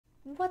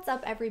What's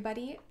up,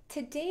 everybody?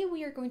 Today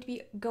we are going to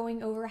be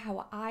going over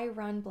how I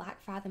run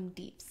Blackfathom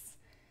Deeps.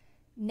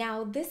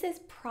 Now, this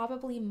is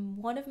probably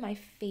one of my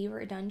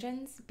favorite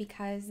dungeons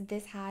because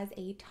this has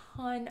a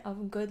ton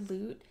of good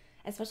loot,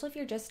 especially if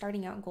you're just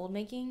starting out gold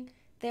making.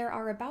 There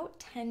are about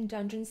 10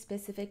 dungeon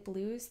specific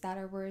blues that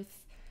are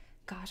worth,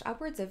 gosh,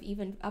 upwards of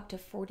even up to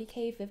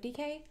 40k,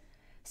 50k.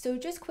 So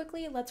just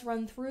quickly, let's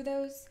run through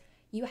those.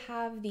 You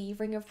have the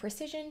Ring of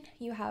Precision,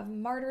 you have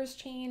Martyr's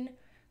Chain,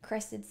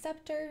 Crested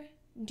Scepter,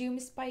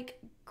 Doomspike,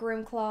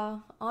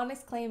 Grimclaw,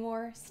 Onyx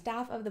Claymore,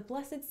 Staff of the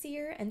Blessed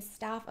Seer, and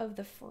Staff of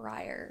the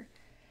Friar.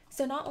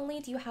 So not only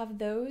do you have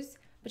those,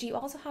 but you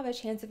also have a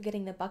chance of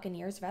getting the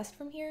Buccaneer's Vest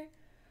from here,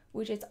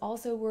 which is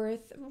also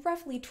worth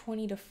roughly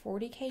 20 to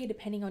 40k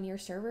depending on your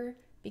server,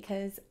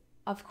 because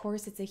of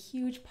course it's a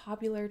huge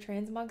popular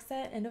transmog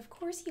set, and of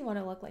course you want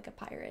to look like a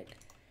pirate.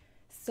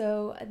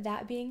 So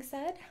that being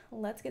said,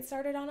 let's get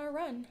started on our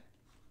run.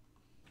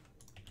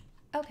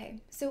 Okay,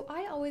 so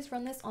I always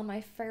run this on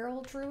my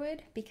Feral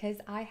Druid because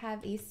I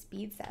have a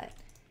speed set.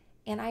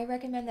 And I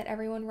recommend that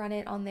everyone run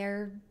it on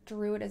their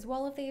Druid as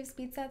well if they have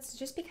speed sets,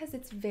 just because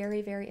it's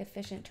very, very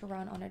efficient to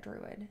run on a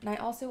Druid. And I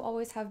also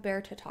always have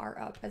Bear Tatar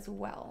up as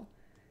well.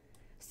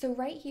 So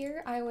right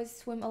here, I always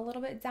swim a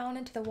little bit down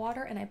into the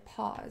water and I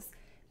pause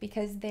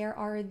because there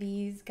are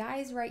these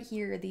guys right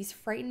here, these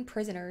frightened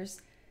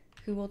prisoners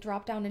who will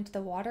drop down into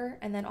the water,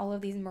 and then all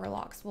of these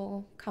murlocs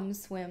will come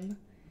swim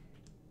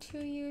to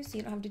you so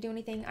you don't have to do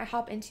anything. I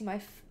hop into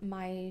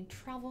my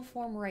travel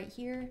form right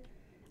here.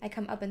 I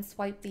come up and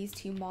swipe these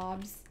two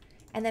mobs,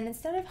 and then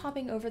instead of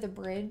hopping over the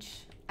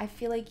bridge, I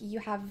feel like you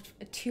have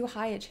too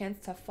high a chance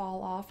to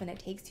fall off and it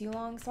takes too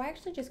long, so I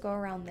actually just go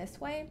around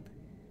this way.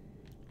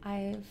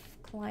 I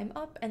climb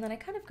up and then I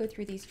kind of go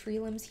through these tree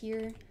limbs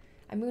here.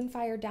 I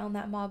moonfire down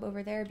that mob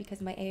over there because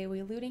my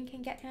AoE looting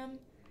can get him,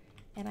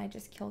 and I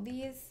just kill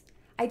these.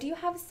 I do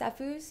have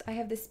Sephuz, I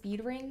have the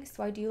speed ring,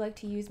 so I do like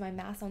to use my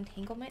mass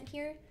entanglement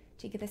here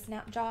to get the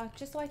snapjaw,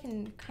 just so I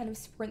can kind of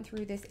sprint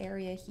through this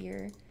area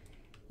here.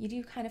 You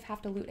do kind of have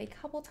to loot a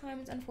couple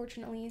times,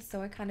 unfortunately,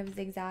 so I kind of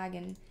zigzag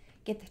and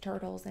get the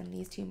turtles and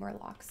these two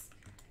murlocs.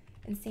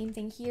 And same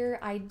thing here,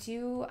 I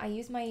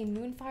use my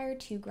moonfire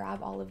to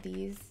grab all of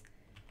these.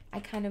 I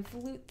kind of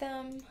loot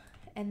them,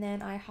 and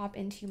then I hop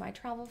into my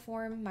travel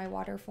form, my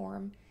water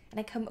form, and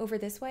I come over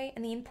this way.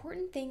 And the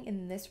important thing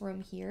in this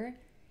room here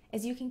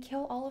is you can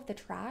kill all of the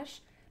trash,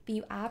 but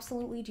you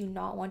absolutely do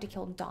not want to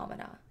kill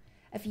Domina.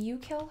 If you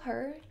kill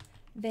her,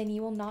 then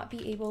you will not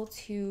be able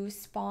to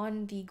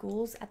spawn the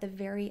ghouls at the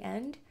very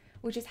end,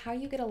 which is how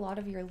you get a lot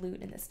of your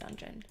loot in this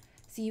dungeon.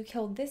 So you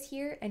kill this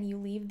here and you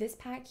leave this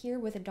pack here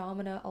with a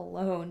Domina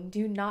alone.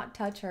 Do not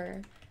touch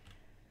her.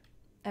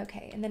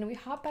 Okay, and then we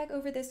hop back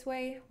over this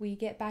way, we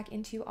get back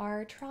into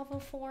our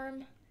travel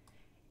form.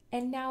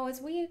 And now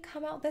as we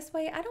come out this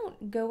way, I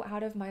don't go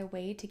out of my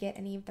way to get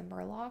any of the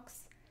murlocs.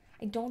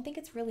 I don't think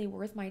it's really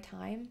worth my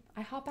time.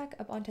 I hop back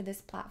up onto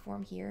this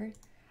platform here.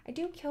 I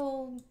do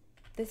kill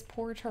this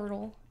poor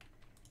turtle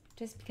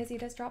just because he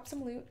does drop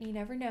some loot, you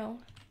never know.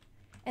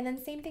 And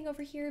then same thing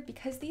over here,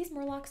 because these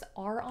murlocs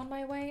are on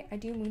my way, I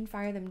do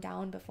moonfire them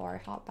down before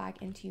I hop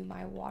back into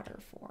my water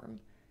form.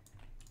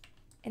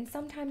 And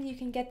sometimes you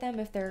can get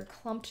them if they're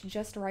clumped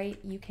just right,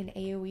 you can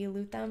AoE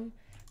loot them,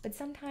 but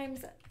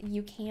sometimes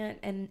you can't,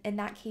 and in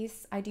that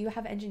case I do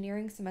have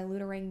engineering, so my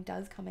looterang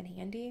does come in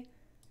handy.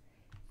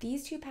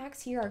 These two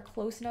packs here are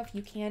close enough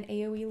you can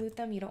AoE loot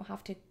them, you don't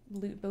have to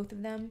loot both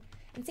of them.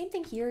 And same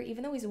thing here,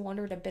 even though he's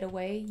wandered a bit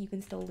away, you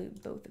can still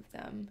loot both of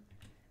them.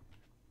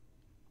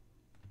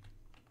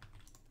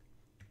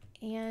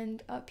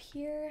 And up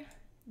here,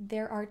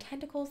 there are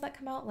tentacles that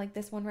come out, like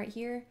this one right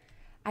here.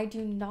 I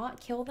do not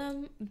kill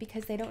them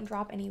because they don't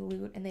drop any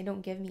loot and they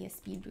don't give me a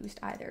speed boost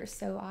either,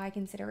 so I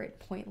consider it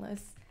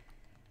pointless.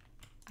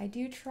 I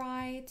do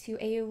try to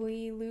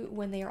AoE loot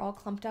when they are all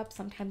clumped up,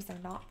 sometimes they're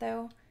not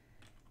though.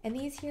 And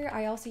these here,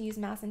 I also use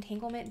mass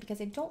entanglement because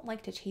I don't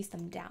like to chase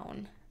them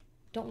down.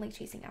 Don't like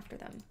chasing after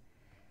them.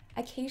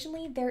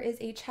 Occasionally there is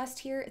a chest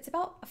here. It's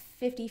about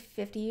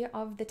 50-50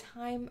 of the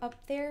time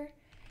up there.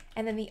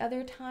 And then the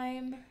other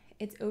time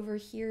it's over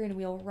here and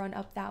we'll run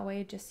up that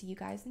way just so you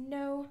guys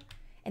know.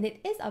 And it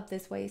is up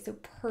this way, so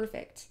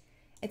perfect.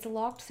 It's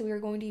locked, so we are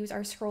going to use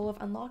our Scroll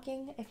of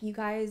Unlocking. If you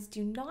guys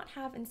do not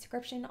have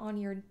inscription on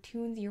your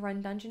tunes you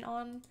run dungeon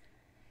on,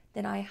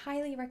 then I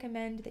highly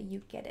recommend that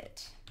you get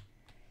it.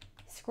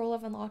 Scroll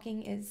of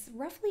Unlocking is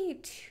roughly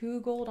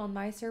 2 gold on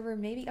my server,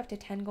 maybe up to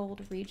 10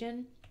 gold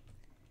region,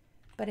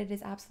 but it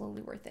is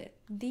absolutely worth it.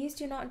 These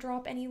do not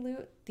drop any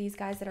loot, these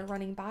guys that are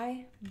running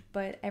by,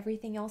 but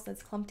everything else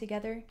that's clumped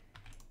together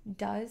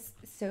does.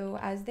 So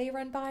as they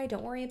run by,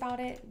 don't worry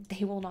about it,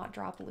 they will not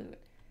drop loot.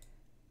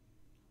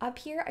 Up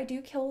here, I do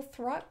kill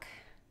Thruck,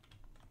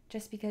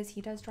 just because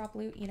he does drop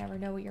loot, you never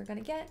know what you're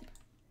gonna get.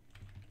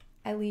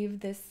 I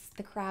leave the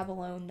crab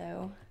alone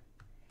though.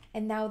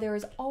 And now there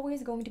is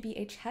always going to be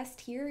a chest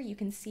here. You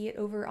can see it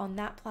over on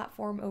that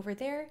platform over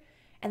there.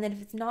 And then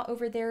if it's not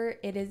over there,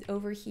 it is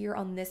over here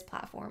on this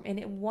platform. And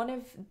in one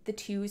of the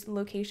two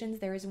locations,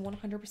 there is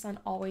 100%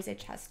 always a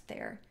chest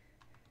there.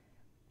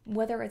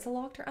 Whether it's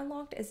locked or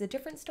unlocked is a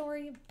different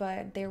story,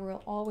 but there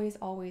will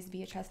always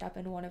be a chest up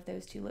in one of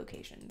those two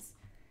locations.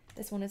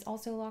 This one is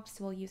also locked,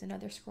 so we'll use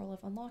another scroll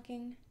of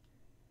unlocking.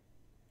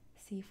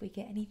 See if we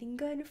get anything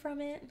good from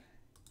it.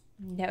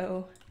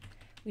 No,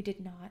 we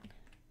did not.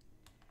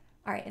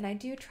 All right, and I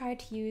do try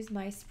to use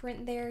my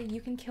sprint there.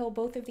 You can kill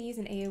both of these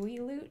in AoE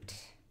loot.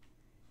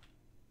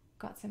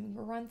 Got some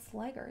grunt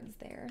slaggards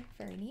there,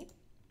 very neat.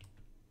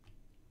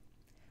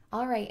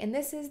 All right, and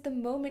this is the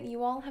moment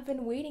you all have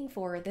been waiting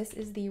for. This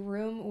is the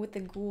room with the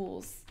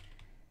ghouls.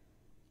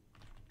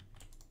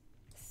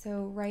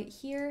 So right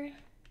here,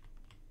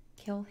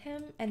 kill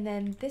him, and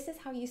then this is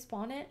how you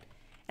spawn it.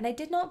 And I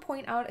did not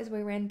point out as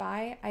we ran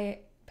by,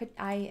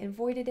 I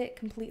avoided it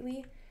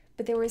completely,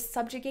 but there was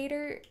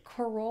Subjugator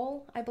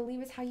Korol, I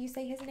believe is how you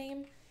say his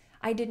name.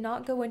 I did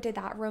not go into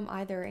that room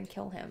either and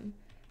kill him.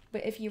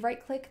 But if you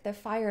right click the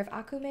Fire of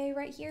Akume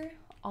right here,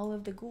 all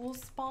of the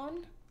ghouls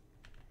spawn.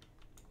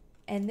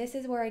 And this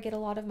is where I get a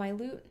lot of my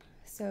loot,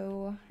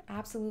 so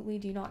absolutely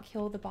do not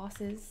kill the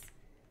bosses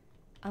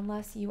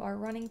unless you are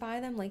running by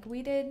them like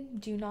we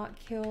did. Do not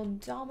kill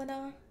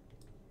Domina.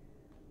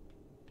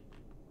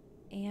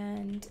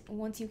 And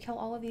once you kill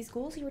all of these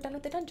ghouls, you are done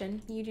with the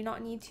dungeon. You do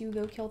not need to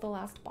go kill the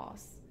last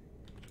boss.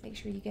 Make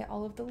sure you get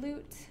all of the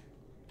loot.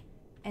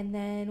 And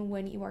then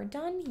when you are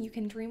done, you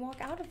can dream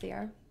walk out of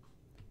there.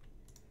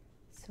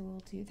 So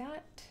we'll do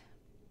that.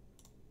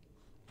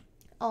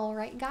 All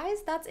right,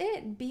 guys, that's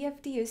it.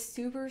 BFD is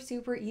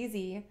super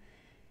easy.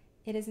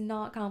 It is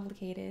not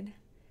complicated.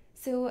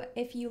 So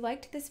if you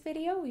liked this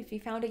video, if you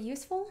found it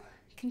useful,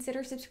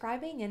 consider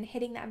subscribing and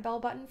hitting that bell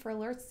button for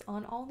alerts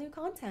on all new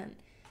content.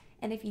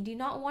 And if you do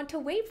not want to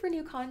wait for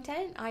new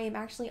content, I am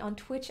actually on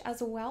Twitch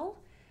as well.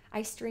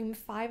 I stream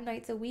 5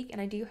 nights a week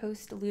and I do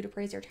host Loot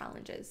Appraiser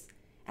challenges.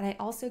 And I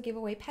also give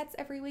away pets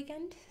every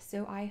weekend,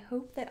 so I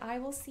hope that I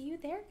will see you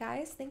there,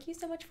 guys. Thank you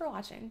so much for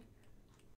watching.